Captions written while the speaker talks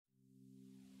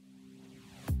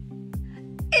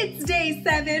It's day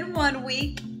 7, 1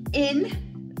 week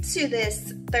into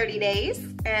this 30 days,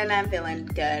 and I'm feeling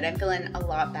good. I'm feeling a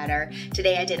lot better.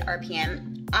 Today I did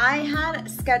RPM. I had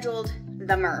scheduled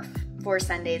the Murph for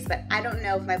Sundays, but I don't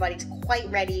know if my body's quite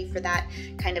ready for that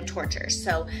kind of torture.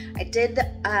 So I did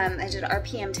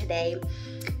RPM today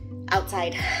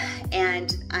outside,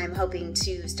 and I'm hoping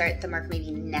to start the Murph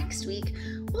maybe next week.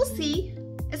 We'll see.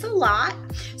 It's a lot.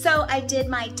 So I did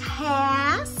my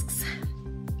tasks.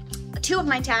 2 of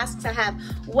my tasks. I have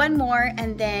 1 more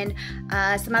and then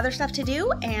some other stuff to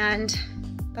do, and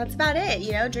that's about it.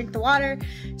 You know, drink the water,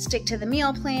 stick to the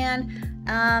meal plan.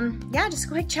 Yeah, just a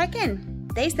quick check-in.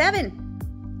 Day 7.